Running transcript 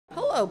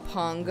Hello,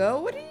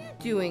 Pongo. What are you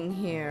doing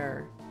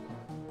here?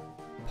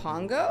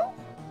 Pongo?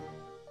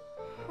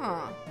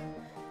 Huh.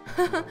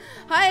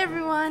 Hi,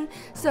 everyone.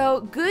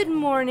 So, good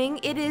morning.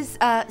 It is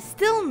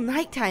still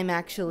nighttime,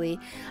 actually,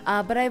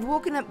 but I've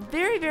woken up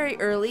very, very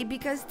early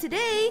because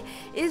today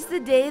is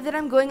the day that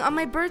I'm going on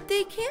my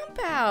birthday camp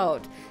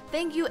out.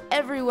 Thank you,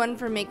 everyone,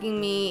 for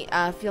making me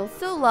feel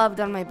so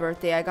loved on my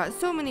birthday. I got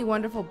so many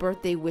wonderful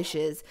birthday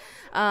wishes.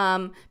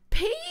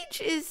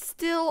 Paige is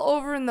still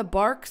over in the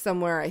bark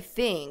somewhere, I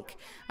think.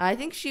 I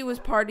think she was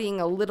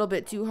partying a little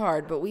bit too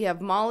hard, but we have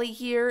Molly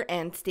here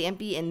and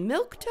Stampy and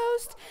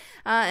Milquetoast,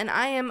 and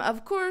I am,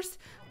 of course,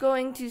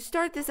 going to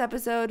start this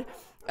episode.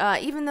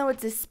 Even though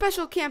it's a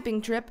special camping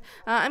trip,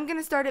 I'm going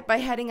to start it by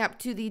heading up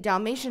to the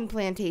Dalmatian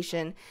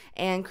plantation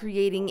and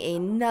creating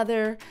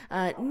another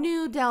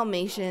new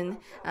Dalmatian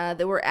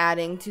that we're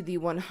adding to the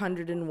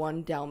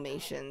 101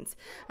 Dalmatians.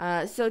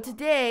 So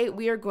today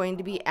we are going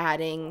to be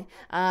adding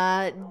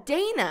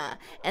Dana,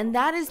 and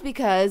that is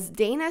because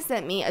Dana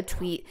sent me a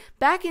tweet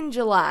back in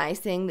July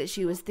saying that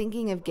she was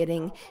thinking of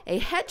getting a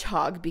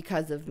hedgehog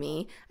because of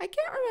me. I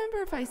can't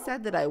remember if I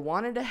said that I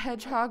wanted a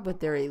hedgehog, but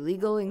they're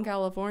illegal in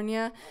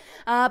California.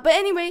 But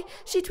anyway,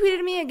 she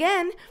tweeted me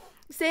again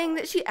saying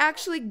that she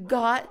actually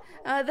got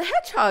the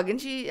hedgehog, and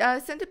she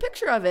sent a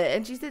picture of it,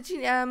 and she said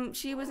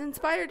she was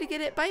inspired to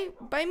get it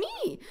by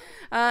me,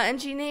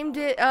 and she named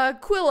it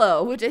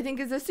Quillo, which I think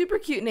is a super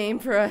cute name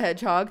for a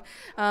hedgehog,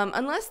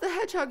 unless the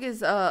hedgehog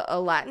is a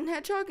Latin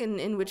hedgehog,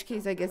 in which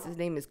case I guess his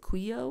name is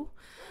Quillo.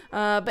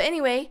 But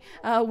anyway,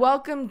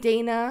 welcome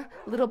Dana,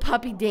 little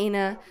puppy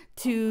Dana,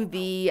 to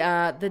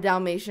the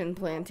Dalmatian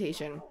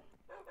plantation.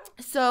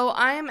 So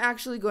I am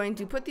actually going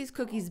to put these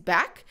cookies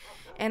back,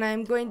 and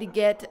I'm going to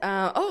get,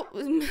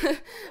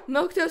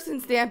 Milquetoast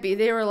and Stampy.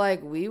 They were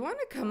like, we want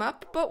to come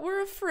up, but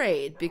we're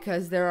afraid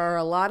because there are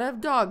a lot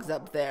of dogs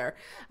up there.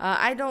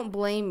 I don't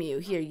blame you.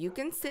 Here, you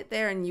can sit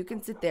there and you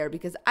can sit there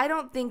because I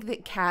don't think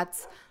that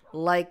cats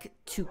like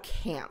to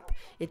camp.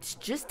 It's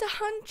just a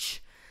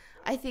hunch.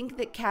 I think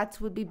that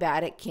cats would be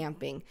bad at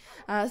camping.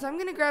 So I'm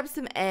going to grab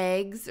some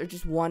eggs, or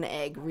just one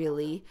egg,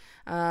 really,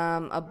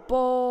 a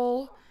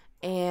bowl,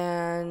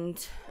 and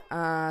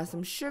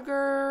some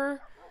sugar.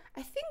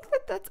 I think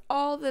that that's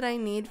all that I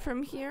need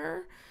from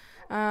here.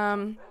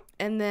 And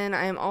then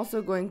I am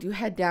also going to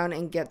head down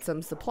and get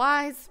some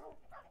supplies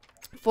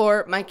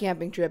for my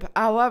camping trip.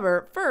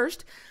 However,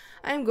 first,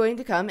 I'm going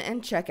to come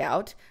and check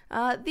out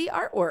the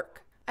artwork.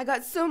 I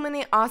got so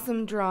many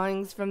awesome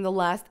drawings from the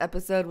last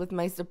episode with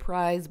my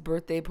surprise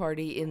birthday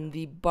party in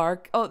the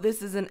bark. Oh,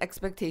 this is an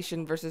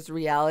expectation versus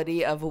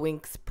reality of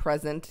Wink's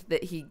present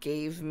that he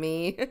gave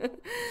me.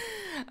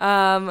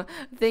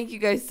 Thank you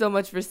guys so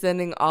much for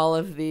sending all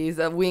of these.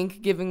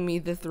 Wink giving me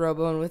the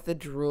throwbone with the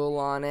drool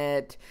on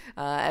it.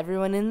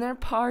 Everyone in their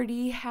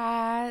party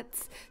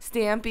hats.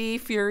 Stampy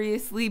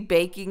furiously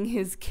baking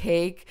his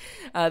cake.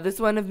 This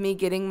one of me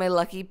getting my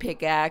lucky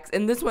pickaxe.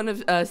 And this one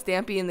of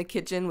Stampy in the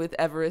kitchen with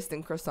Everest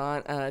and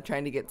croissant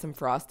trying to get some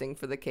frosting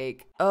for the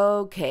cake.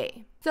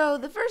 Okay. So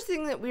the first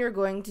thing that we are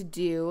going to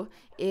do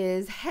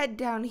is head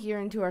down here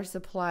into our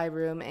supply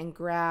room and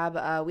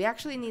grab, we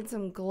actually need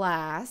some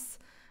glass.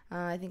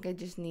 I think I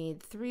just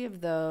need 3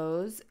 of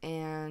those,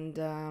 and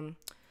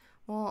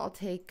well, I'll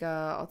take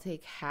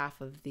half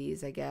of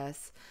these, I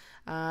guess.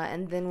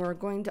 And then we're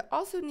going to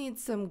also need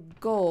some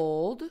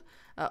gold.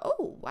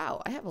 Oh,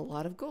 wow, I have a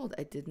lot of gold.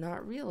 I did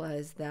not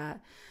realize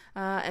that.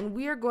 And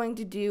we are going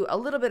to do a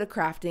little bit of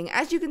crafting.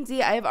 As you can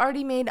see, I have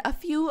already made a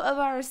few of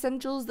our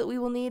essentials that we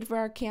will need for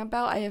our camp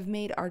out. I have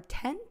made our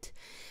tent,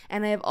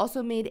 and I have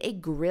also made a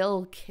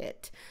grill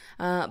kit.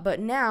 But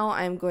now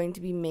I'm going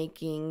to be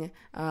making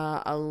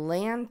a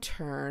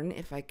lantern,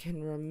 if I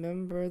can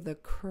remember the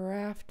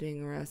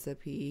crafting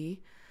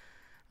recipe.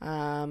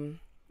 A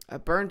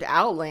burnt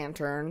out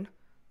lantern.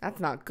 That's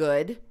not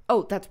good.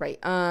 Oh, that's right.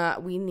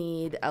 We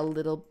need a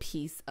little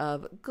piece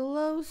of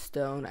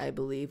glowstone, I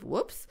believe.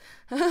 Whoops.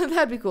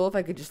 That'd be cool if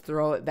I could just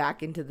throw it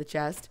back into the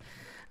chest.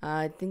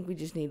 I think we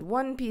just need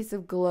 1 piece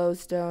of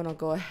glowstone. I'll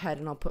go ahead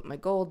and I'll put my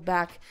gold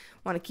back.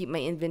 Want to keep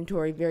my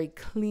inventory very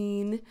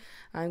clean.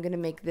 I'm going to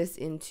make this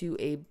into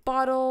a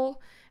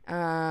bottle.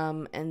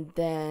 And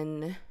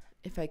then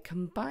if I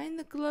combine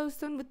the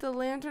glowstone with the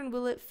lantern,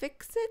 will it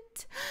fix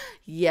it?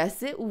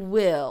 Yes, it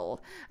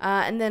will.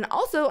 And then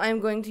also I'm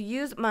going to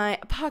use my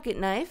pocket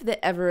knife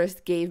that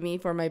Everest gave me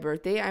for my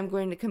birthday. I'm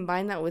going to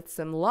combine that with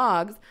some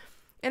logs,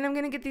 and I'm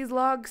going to get these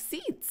log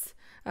seats,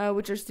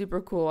 which are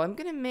super cool. I'm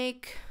going to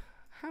make,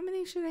 how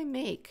many should I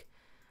make?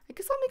 I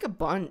guess I'll make a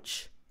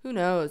bunch. Who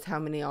knows how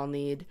many I'll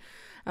need.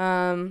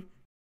 And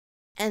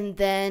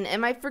then,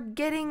 am I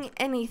forgetting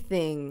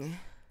anything?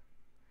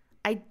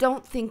 I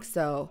don't think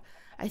so.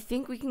 I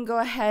think we can go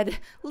ahead.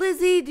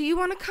 Lizzie, do you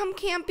want to come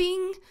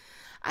camping?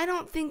 I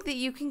don't think that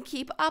you can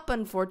keep up,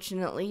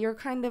 unfortunately. You're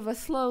kind of a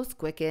slow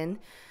squicken.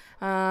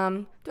 Do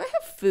I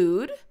have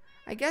food?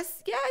 I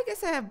guess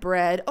I have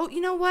bread. Oh,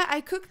 you know what? I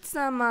cooked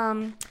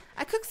some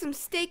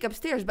steak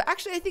upstairs, but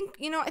actually I think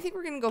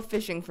we're going to go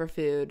fishing for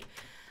food.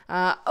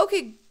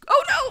 Okay.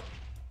 Oh no.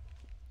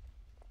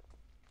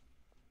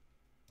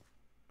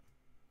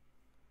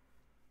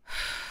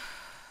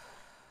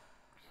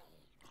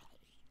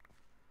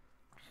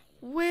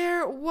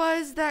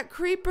 that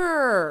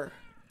creeper.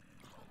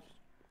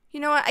 You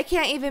know what? I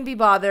can't even be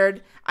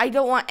bothered. I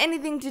don't want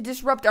anything to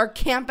disrupt our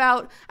camp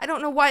out. I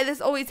don't know why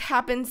this always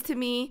happens to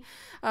me.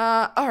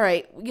 All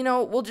right, you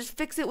know, we'll just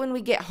fix it when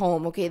we get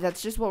home. Okay,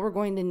 that's just what we're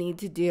going to need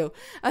to do.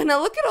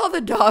 Now look at all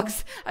the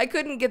dogs. I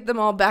couldn't get them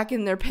all back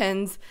in their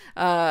pens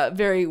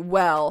very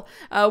well.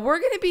 We're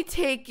going to be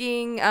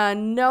taking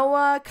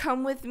Noah,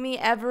 come with me,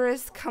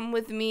 Everest, come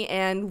with me,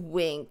 and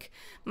Wink.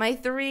 My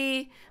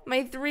three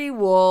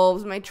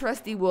wolves, my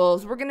trusty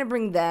wolves. We're going to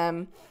bring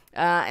them.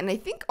 And I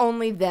think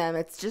only them.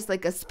 It's just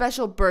like a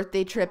special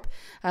birthday trip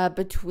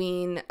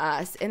between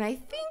us. And I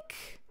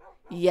think,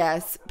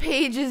 yes,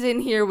 Paige is in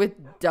here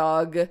with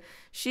Doug.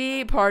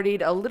 She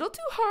partied a little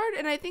too hard,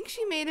 and I think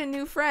she made a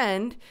new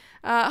friend.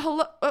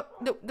 Hello. Oh,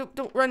 no,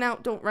 don't run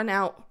out. Don't run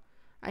out.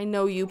 I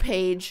know you,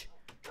 Paige.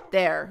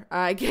 There.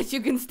 I guess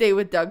you can stay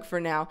with Doug for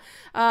now.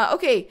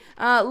 Okay,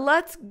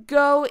 let's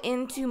go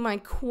into my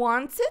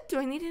Quonset. Do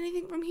I need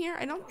anything from here?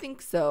 I don't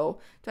think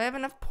so. Do I have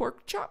enough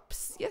pork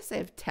chops? Yes, I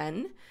have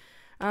 10.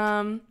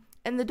 And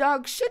the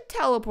dog should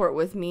teleport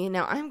with me.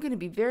 Now, I'm going to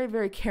be very,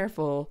 very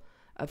careful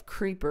of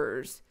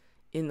creepers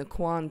in the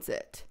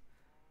Quonset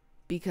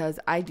because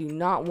I do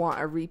not want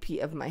a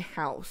repeat of my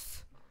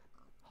house.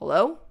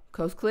 Hello?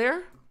 Coast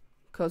clear?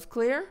 Coast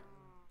clear?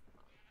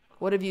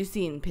 What have you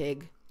seen,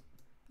 pig?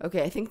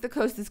 Okay, I think the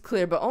coast is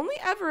clear, but only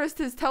Everest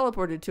has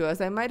teleported to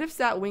us. I might have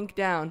sat Wink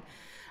down.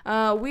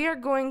 We are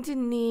going to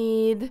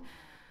need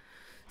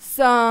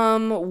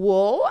some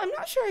wool. I'm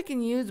not sure I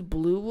can use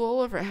blue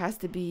wool or if it has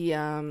to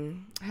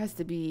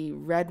be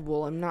red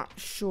wool. I'm not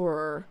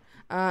sure.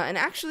 And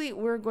actually,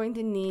 we're going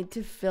to need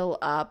to fill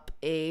up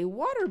a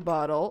water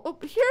bottle. Oh,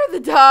 here are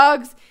the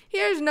dogs.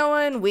 Here's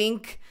Noah and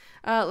Wink.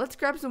 Let's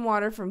grab some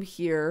water from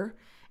here.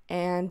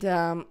 And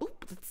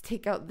let's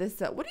take out this.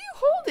 What are you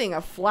holding?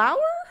 A flower?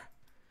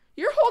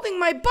 You're holding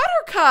my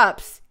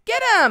buttercups.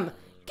 Get them.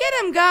 Get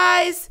them,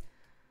 guys.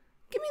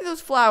 Give me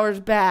those flowers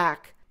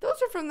back. Those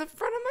are from the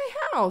front of my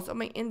house. Oh,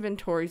 my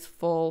inventory's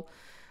full.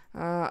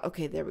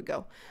 Okay, there we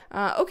go.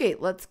 Okay,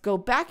 let's go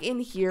back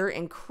in here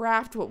and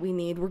craft what we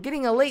need. We're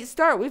getting a late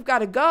start. We've got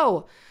to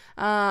go.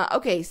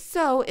 Okay,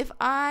 so if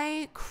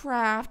I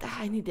craft,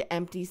 I need to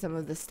empty some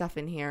of the stuff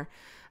in here.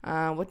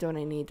 What don't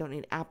I need? Don't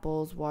need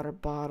apples, water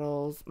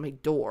bottles, my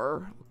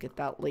door. We'll get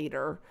that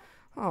later.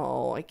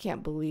 Oh, I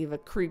can't believe a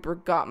creeper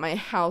got my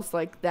house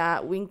like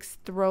that. Wink's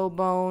throw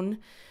bone.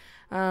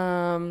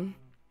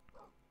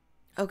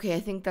 Okay,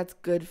 I think that's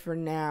good for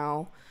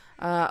now.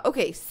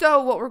 Okay,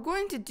 so what we're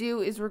going to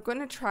do is we're going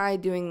to try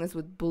doing this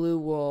with blue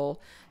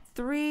wool.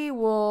 3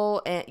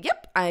 wool, and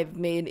yep, I've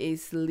made a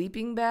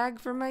sleeping bag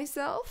for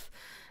myself.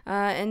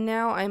 And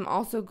now I'm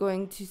also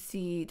going to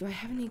see, do I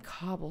have any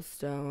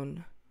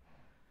cobblestone?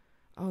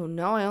 Oh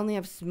no, I only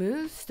have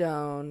smooth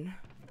stone.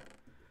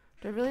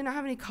 Do I really not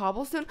have any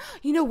cobblestone?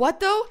 You know what,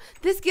 though?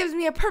 This gives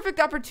me a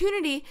perfect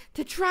opportunity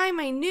to try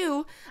my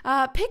new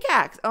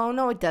pickaxe. Oh,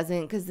 no, it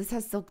doesn't, because this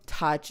has silk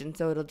touch, and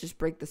so it'll just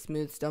break the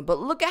smooth stone. But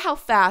look at how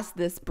fast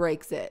this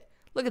breaks it.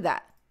 Look at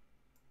that.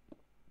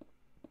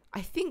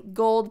 I think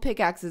gold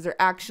pickaxes are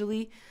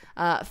actually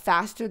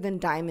faster than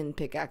diamond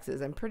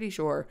pickaxes. I'm pretty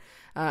sure.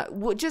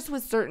 Just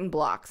with certain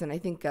blocks, and I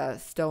think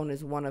stone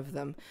is one of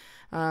them.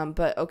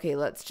 But, okay,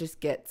 let's just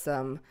get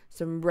some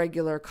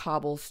regular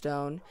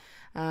cobblestone.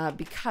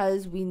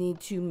 Because we need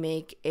to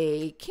make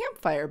a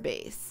campfire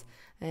base.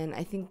 And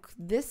I think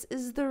this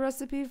is the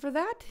recipe for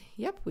that.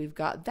 Yep, we've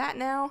got that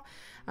now.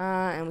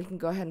 And we can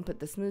go ahead and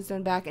put the smooth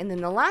stone back. And then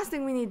the last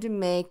thing we need to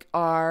make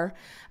are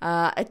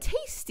a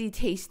tasty,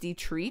 tasty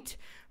treat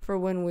for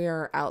when we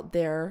are out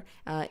there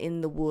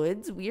in the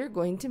woods. We are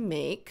going to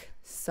make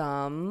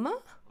some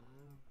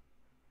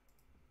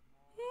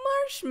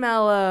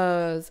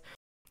marshmallows.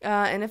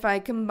 And if I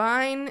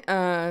combine,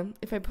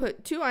 if I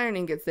put 2 iron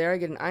ingots there, I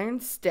get an iron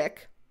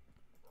stick.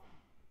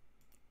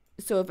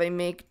 So if I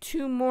make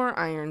 2 more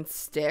iron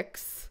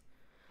sticks,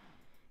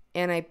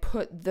 and I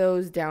put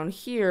those down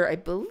here, I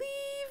believe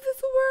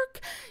this will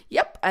work.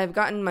 Yep, I've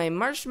gotten my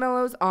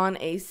marshmallows on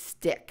a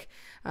stick.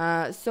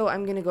 So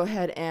I'm going to go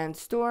ahead and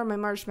store my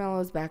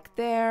marshmallows back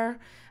there.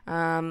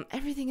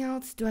 Everything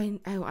else,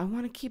 I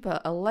want to keep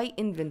a light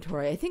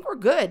inventory. I think we're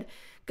good.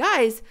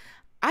 Guys,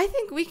 I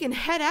think we can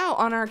head out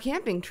on our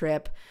camping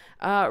trip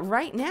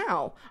right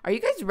now. Are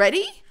you guys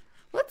ready?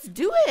 Let's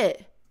do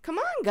it. Come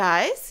on,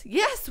 guys.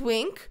 Yes,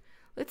 Wink.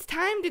 It's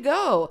time to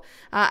go.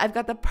 I've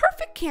got the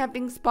perfect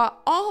camping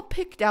spot all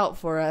picked out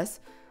for us.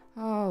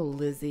 Oh,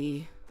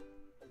 Lizzie.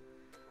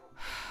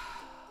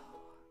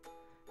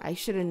 I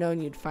should have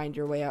known you'd find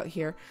your way out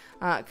here.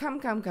 Come.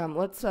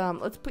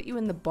 Let's put you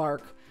in the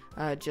bark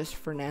just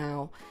for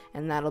now,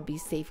 and that'll be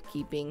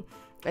safekeeping.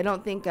 I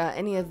don't think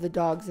any of the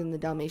dogs in the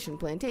Dalmatian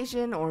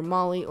plantation, or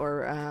Molly,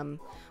 or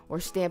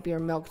Stampy, or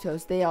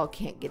Milquetoast, they all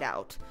can't get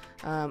out.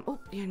 Oh,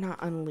 you're not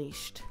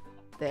unleashed.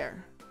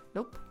 There.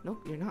 Nope,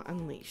 you're not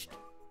unleashed.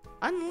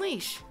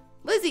 Unleash.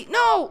 Lizzie,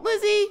 no,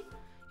 Lizzie!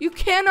 You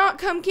cannot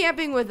come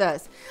camping with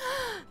us.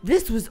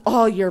 This was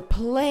all your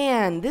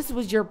plan. This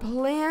was your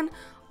plan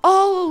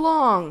all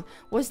along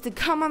was to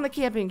come on the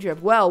camping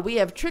trip. Well, we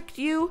have tricked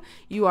you.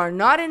 You are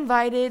not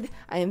invited.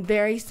 I am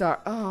very sorry.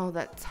 Oh,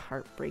 that's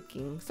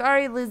heartbreaking.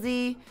 Sorry,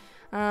 Lizzie,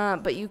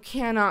 but you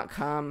cannot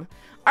come.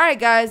 All right,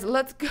 guys,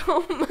 let's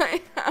go my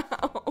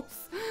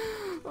house.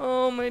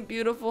 Oh, my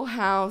beautiful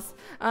house.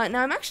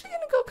 Now, I'm actually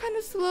going to go kind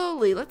of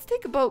slowly. Let's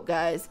take a boat,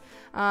 guys.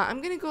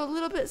 I'm going to go a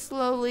little bit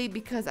slowly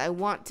because I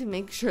want to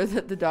make sure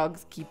that the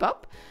dogs keep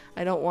up.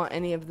 I don't want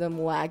any of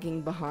them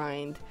lagging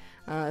behind.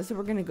 So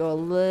we're going to go a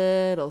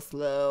little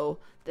slow.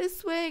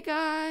 This way,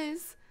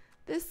 guys.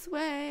 This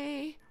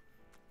way.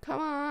 Come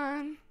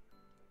on.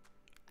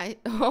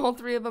 All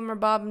three of them are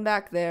bobbing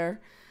back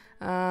there.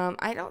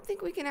 I don't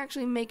think we can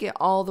actually make it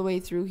all the way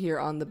through here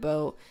on the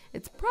boat.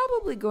 It's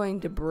probably going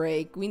to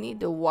break. We need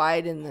to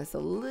widen this a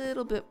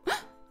little bit.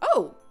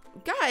 Oh,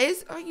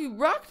 guys, oh, you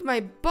rocked my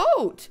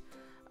boat.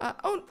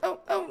 Oh,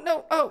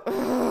 no. Oh,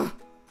 ugh.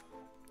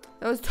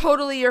 That was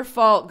totally your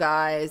fault,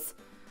 guys.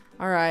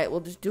 All right, we'll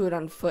just do it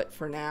on foot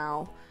for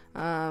now.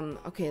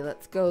 Okay,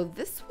 let's go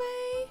this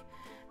way.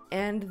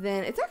 And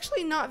then it's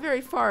actually not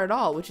very far at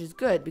all, which is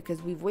good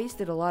because we've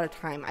wasted a lot of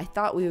time. I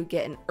thought we would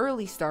get an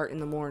early start in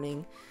the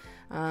morning,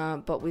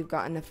 but we've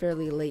gotten a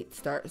fairly late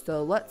start.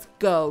 So let's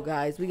go,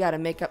 guys. We got to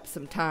make up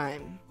some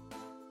time.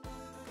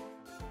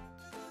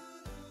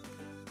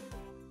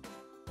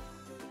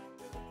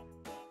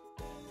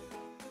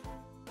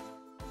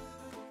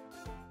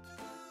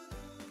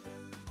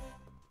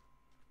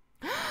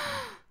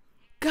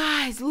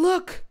 Guys,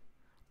 look!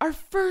 Our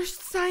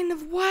first sign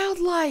of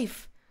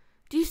wildlife!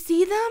 Do you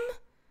see them?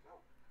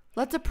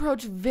 Let's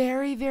approach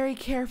very, very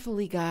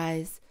carefully,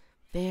 guys.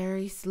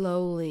 Very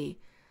slowly.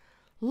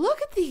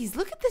 Look at these!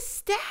 Look at the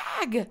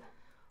stag!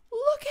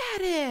 Look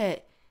at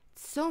it!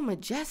 It's so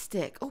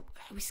majestic. Oh,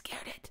 we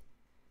scared it.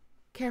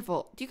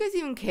 Careful. Do you guys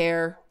even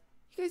care?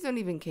 You guys don't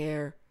even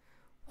care.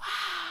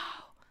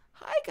 Wow!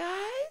 Hi,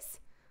 guys!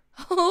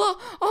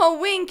 Oh,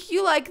 Wink,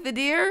 you like the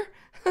deer?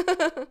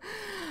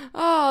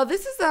 Oh,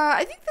 this is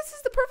I think this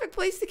is the perfect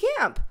place to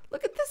camp.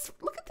 Look at this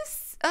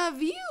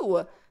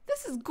view.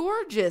 This is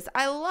gorgeous.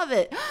 I love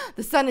it.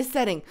 The sun is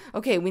setting.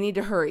 Okay, we need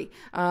to hurry.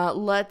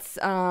 Let's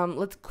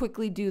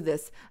quickly do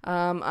this.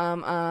 Let's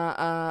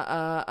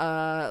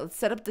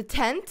set up the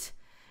tent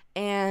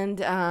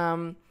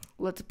and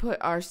let's put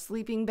our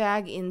sleeping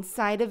bag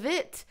inside of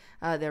it.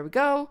 There we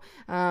go.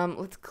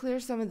 Let's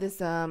clear some of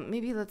this.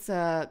 Maybe let's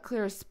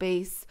clear a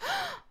space.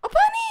 A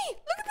bunny!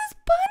 Look at this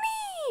bunny!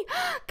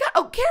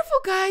 Oh, careful,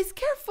 guys.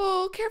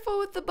 Careful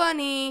with the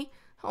bunny.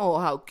 Oh,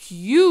 how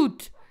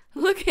cute.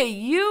 Look at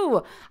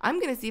you. I'm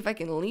going to see if I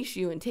can leash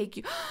you and take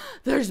you.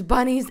 There's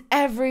bunnies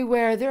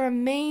everywhere. They're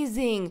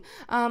amazing.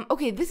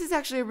 Okay, this is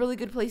actually a really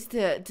good place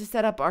to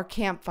set up our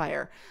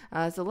campfire.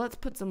 So let's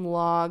put some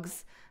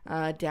logs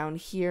down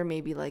here,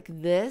 maybe like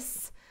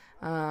this,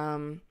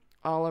 all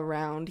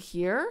around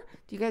here.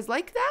 Do you guys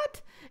like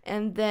that?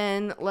 And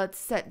then let's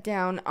set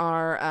down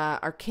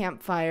our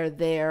campfire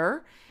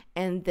there.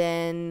 And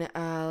then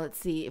let's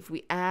see, if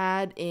we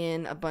add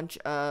in a bunch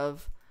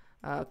of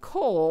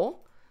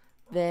coal,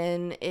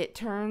 then it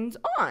turns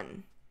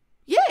on.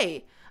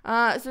 Yay!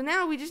 So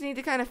now we just need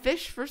to kind of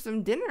fish for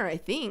some dinner, I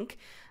think.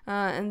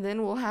 And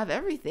then we'll have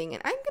everything.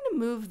 And I'm going to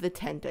move the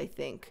tent, I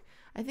think.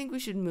 I think we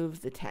should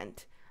move the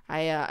tent.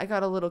 I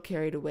got a little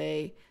carried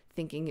away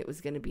thinking it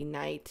was going to be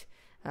night.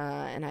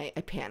 And I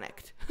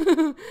panicked.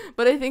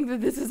 But I think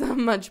that this is a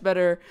much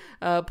better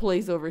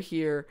place over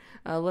here.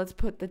 Let's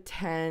put the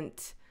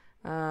tent...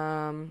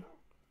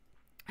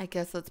 I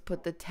guess let's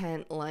put the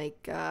tent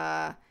like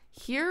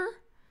here,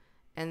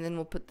 and then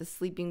we'll put the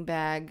sleeping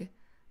bag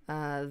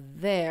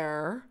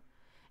there,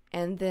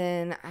 and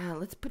then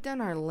let's put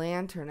down our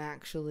lantern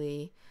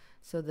actually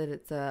so that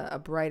it's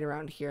bright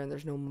around here and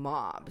there's no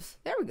mobs.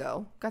 There we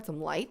go. Got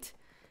some light,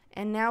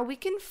 and now we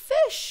can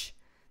fish.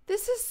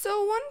 This is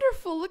so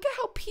wonderful. Look at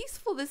how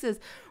peaceful this is,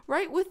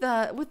 right with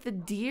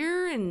the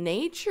deer and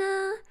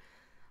nature.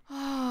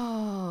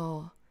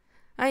 Oh,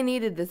 I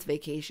needed this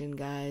vacation,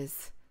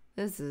 guys.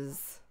 This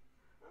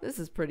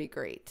is pretty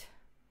great.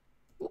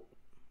 Ooh,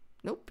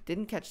 nope,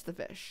 didn't catch the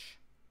fish.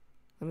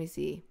 Let me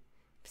see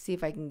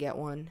if I can get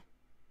one.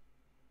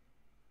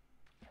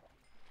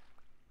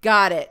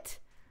 Got it.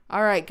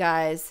 All right,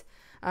 guys.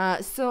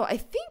 So I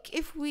think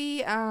if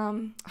we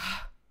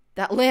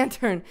that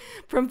lantern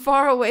from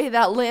far away,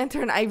 that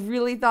lantern, I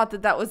really thought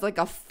that was like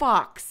a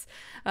fox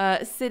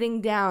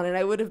sitting down, and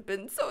I would have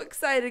been so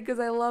excited because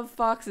I love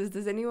foxes.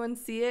 Does anyone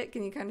see it?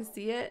 Can you kind of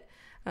see it?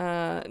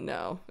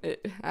 No.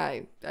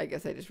 I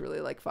guess I just really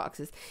like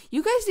foxes.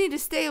 You guys need to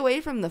stay away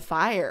from the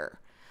fire.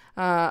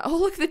 Oh,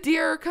 look, the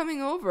deer are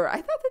coming over. I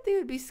thought that they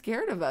would be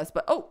scared of us,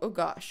 but oh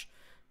gosh.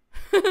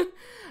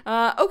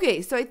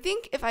 Okay, so I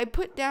think if I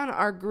put down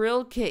our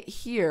grill kit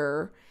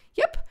here,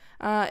 yep,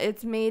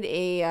 it's made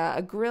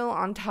a grill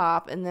on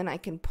top, and then I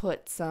can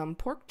put some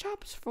pork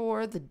chops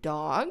for the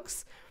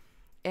dogs.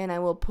 And I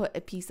will put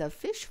a piece of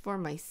fish for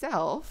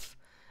myself.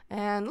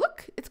 And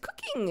look, it's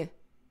cooking.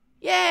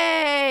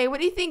 Yay!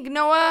 What do you think,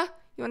 Noah?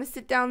 You want to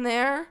sit down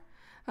there?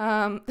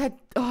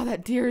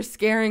 That deer is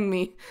scaring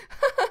me.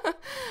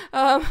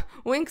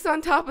 Wink's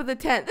on top of the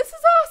tent. This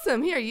is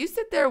awesome. Here, you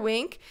sit there,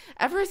 Wink.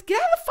 Everest,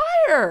 get out of the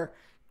fire.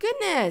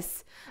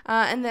 Goodness.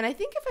 And then I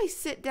think if I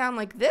sit down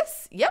like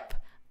this, yep,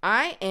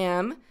 I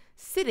am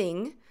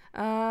sitting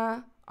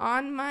on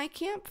my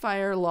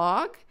campfire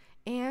log.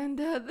 And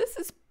this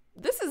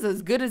is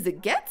as good as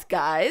it gets,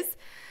 guys.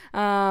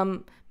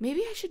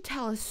 Maybe I should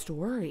tell a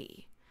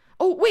story.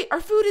 Oh, wait,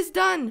 our food is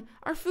done.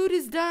 Our food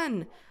is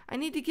done. I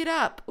need to get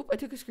up. Oop, I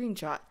took a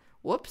screenshot.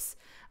 Whoops.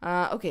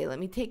 Okay, let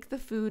me take the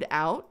food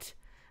out.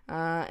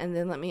 And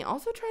then let me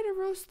also try to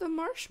roast the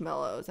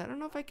marshmallows. I don't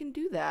know if I can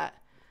do that.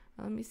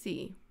 Let me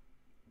see.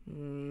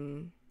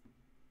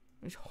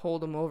 Just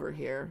hold them over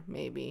here,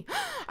 maybe.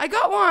 I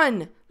got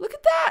one! Look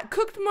at that!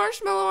 Cooked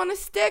marshmallow on a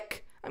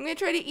stick. I'm going to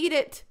try to eat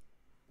it.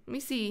 Let me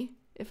see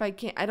if I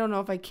can. I don't know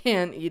if I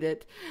can eat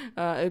it.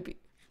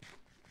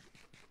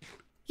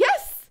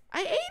 Yes!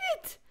 I ate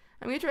it!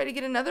 I'm going to try to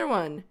get another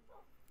one.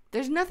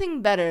 There's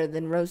nothing better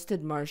than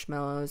roasted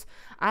marshmallows.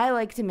 I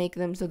like to make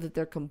them so that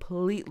they're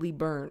completely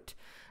burnt.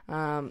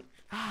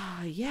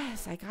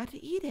 Yes, I got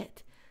to eat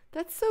it.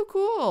 That's so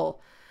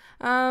cool.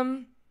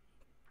 All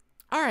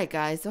right,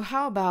 guys. So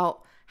how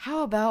about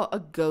a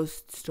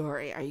ghost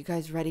story? Are you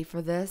guys ready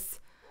for this?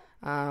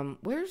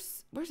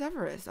 Where's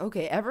Everest?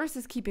 Okay, Everest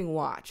is keeping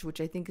watch, which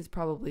I think is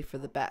probably for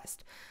the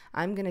best.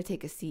 I'm gonna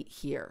take a seat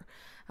here.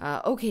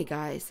 Okay,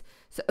 guys.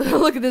 So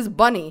look at this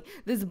bunny.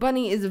 This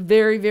bunny is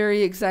very,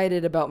 very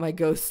excited about my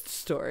ghost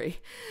story.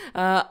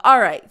 All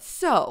right.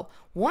 So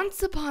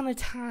once upon a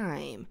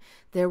time,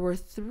 there were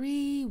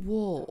 3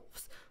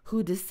 wolves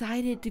who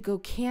decided to go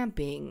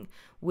camping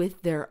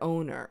with their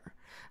owner.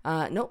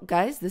 No,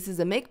 guys, this is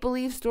a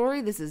make-believe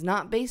story. This is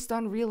not based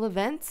on real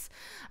events.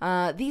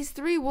 These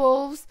 3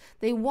 wolves,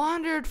 they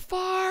wandered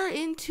far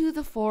into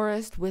the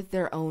forest with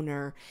their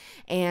owner.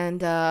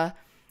 And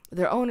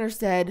their owner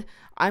said,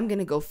 I'm going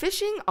to go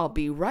fishing. I'll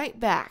be right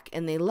back.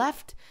 And they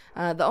left.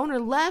 The owner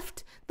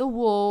left the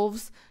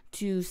wolves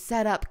to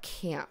set up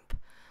camp.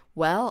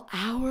 Well,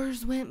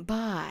 hours went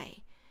by,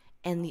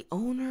 and the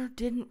owner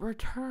didn't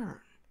return.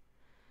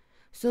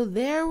 So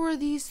there were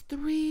these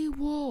 3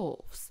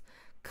 wolves,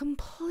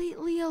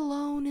 completely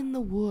alone in the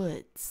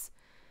woods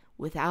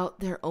without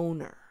their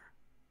owner.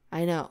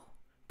 I know,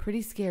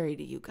 pretty scary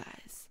to you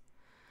guys.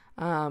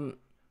 Did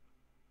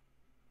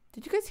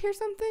you guys hear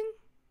something?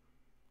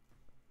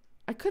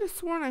 I could have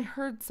sworn I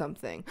heard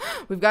something.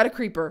 We've got a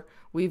creeper.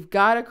 We've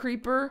got a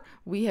creeper.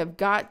 We have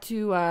got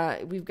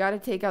to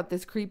take out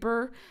this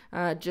creeper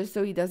just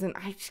so he doesn't,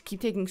 I just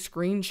keep taking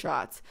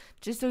screenshots,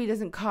 just so he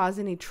doesn't cause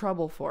any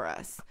trouble for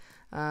us.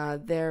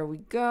 There we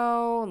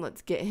go.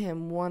 Let's get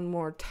him one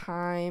more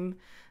time.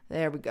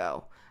 There we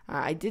go.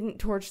 I didn't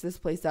torch this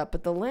place up,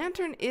 but the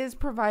lantern is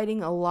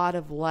providing a lot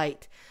of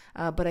light.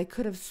 But I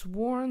could have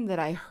sworn that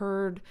I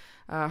heard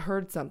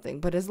something.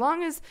 But as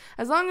long as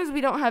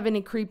we don't have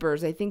any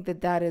creepers, I think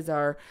that is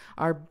our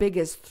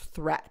biggest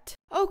threat.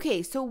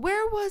 Okay, so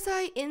where was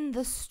I in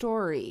the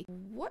story?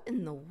 What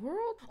in the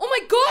world? Oh my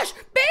gosh,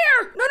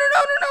 bear! No!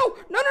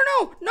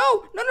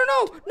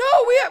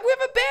 We have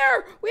a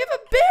bear! We have a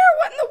bear!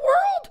 What in the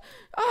world?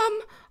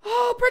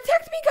 Oh,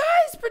 protect me,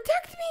 guys!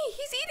 Protect me!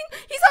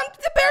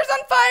 The bear's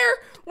on fire!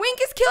 Wink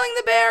is killing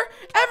the bear!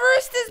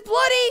 Everest is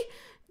bloody!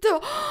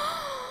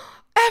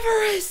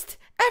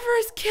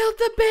 Everest killed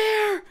the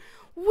bear!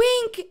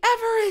 Wink,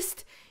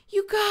 Everest!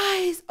 You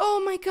guys, oh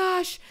my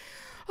gosh!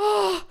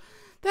 Oh,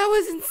 that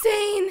was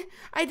insane!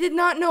 I did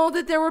not know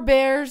that there were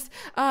bears.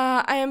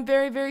 I am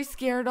very, very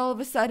scared all of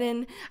a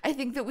sudden. I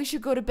think that we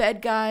should go to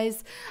bed,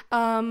 guys.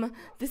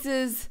 This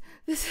is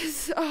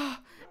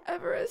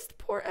Everest,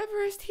 poor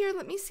Everest. Here,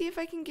 let me see if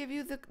I can give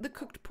you the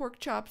cooked pork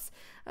chops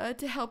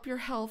to help your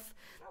health.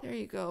 There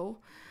you go.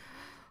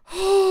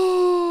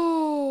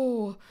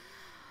 Oh,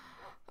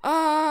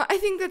 I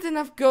think that's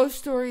enough ghost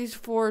stories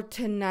for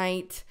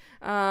tonight.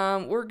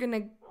 We're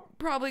gonna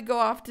probably go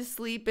off to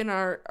sleep in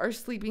our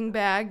sleeping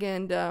bag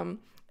and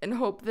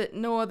hope that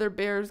no other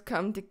bears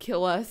come to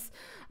kill us.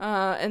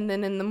 And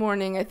then in the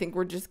morning, I think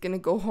we're just gonna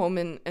go home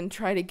and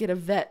try to get a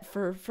vet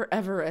for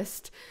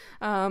Everest.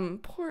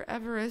 Poor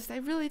Everest. I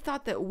really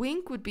thought that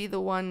Wink would be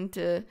the one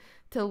to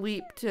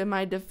leap to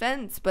my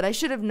defense, but I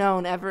should have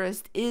known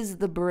Everest is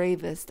the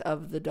bravest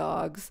of the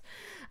dogs.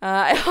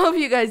 I hope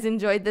you guys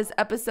enjoyed this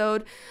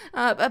episode.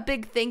 A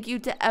big thank you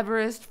to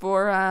Everest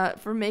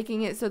for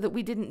making it so that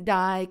we didn't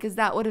die, because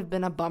that would have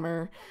been a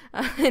bummer.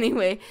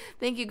 Anyway,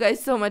 thank you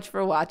guys so much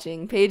for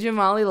watching. Paige and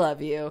Molly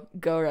love you.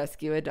 Go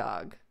rescue a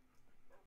dog.